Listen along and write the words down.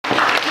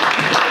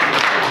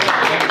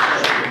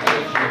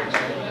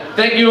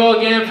Thank you all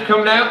again for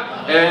coming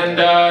out, and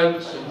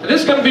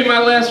this is going to be my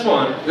last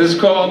one. This is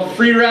called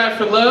Free Ride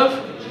for Love,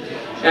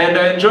 and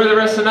enjoy the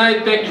rest of the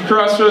night. Thank you,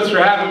 Crossroads, for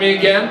having me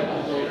again.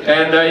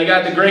 And you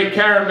got the great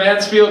Karen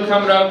Mansfield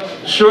coming up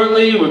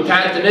shortly with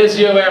Pat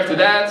Denizio after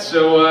that,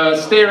 so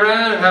stay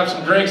around and have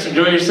some drinks,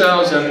 enjoy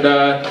yourselves, and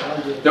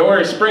don't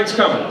worry, spring's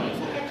coming.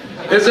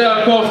 This is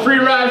called Free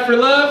Ride for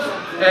Love,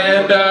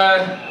 and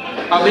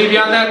I'll leave you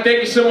on that. Thank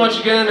you so much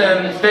again,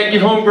 and thank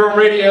you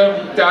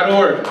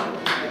homegrownradio.org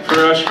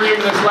for streaming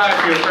this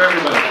live here for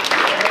everybody.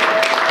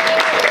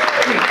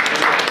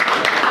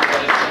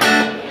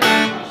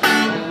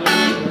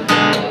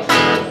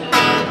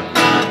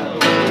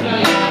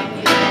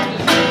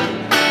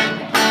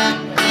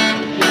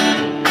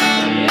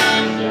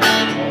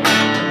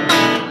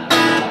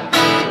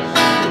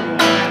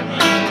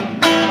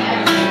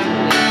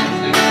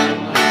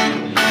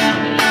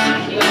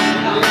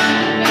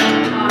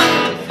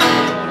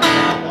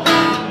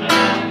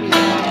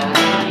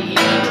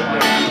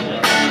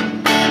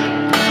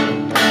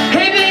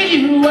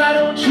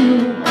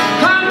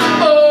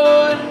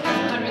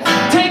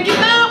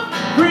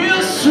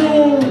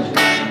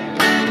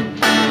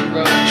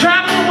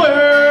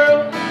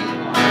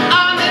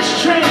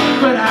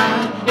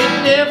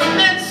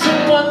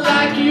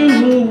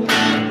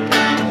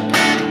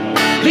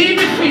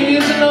 Leave your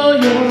fears and all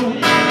you're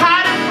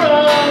hiding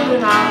from,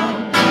 and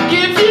I'll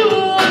give you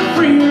a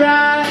free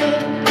ride.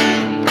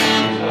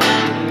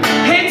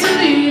 Hate to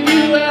leave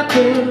you out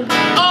there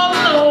all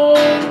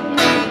alone.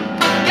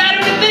 Got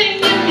everything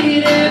you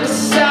need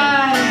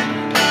inside.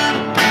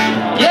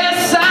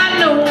 Yes, I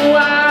know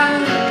I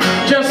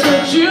just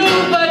want you,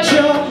 but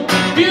you're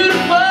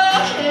beautiful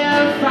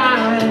and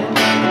fine.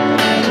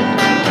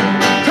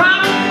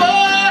 Come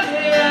aboard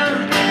here,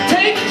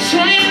 take a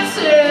chance,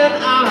 and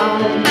I'll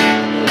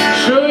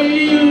show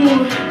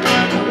you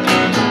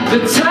the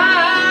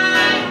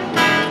time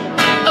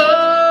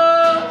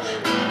of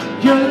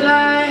your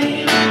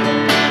life.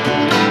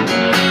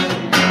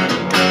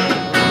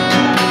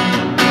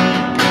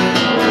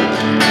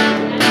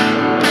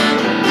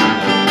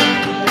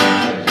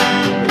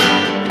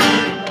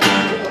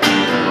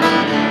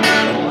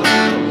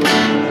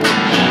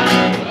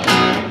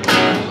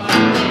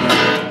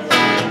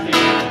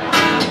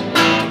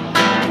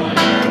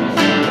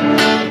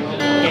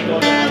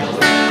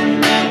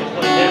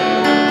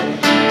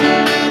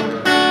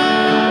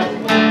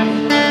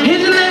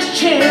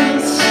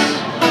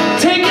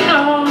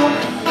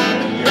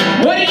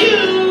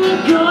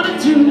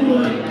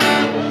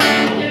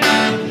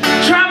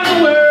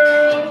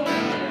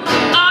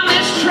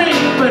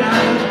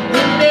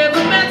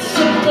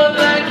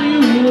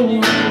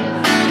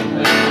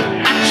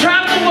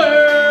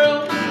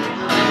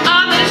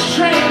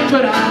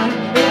 But I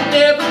ain't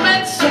never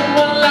met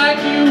someone like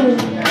you.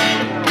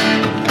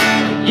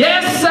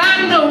 Yes,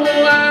 I know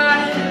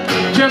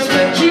I just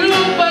met you,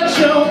 but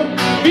you're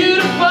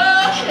beautiful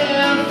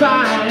and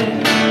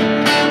fine.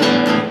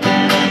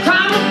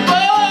 Climb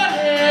aboard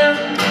and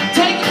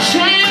take a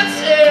chance,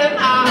 and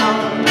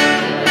I'll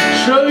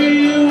show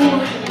you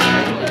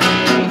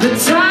the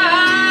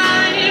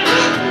time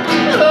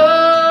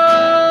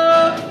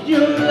of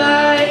your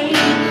life.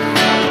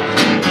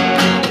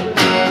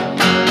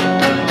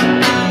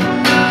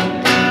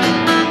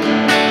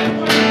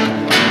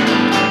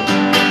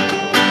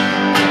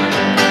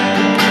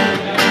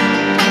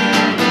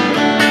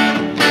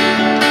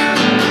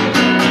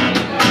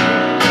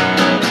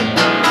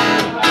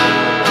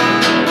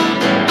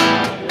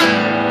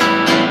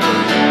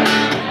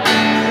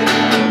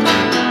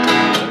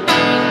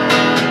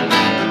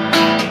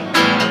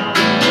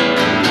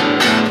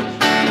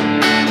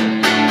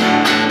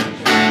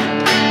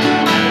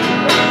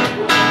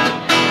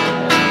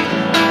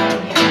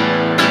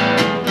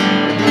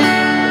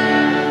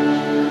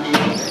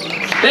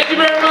 Thank you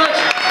very much.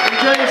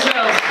 Enjoy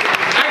yourselves.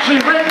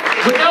 Actually, Rick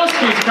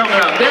Winowski's coming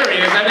up. There he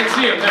is. I didn't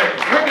see him there.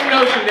 Rick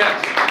Winowski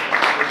next.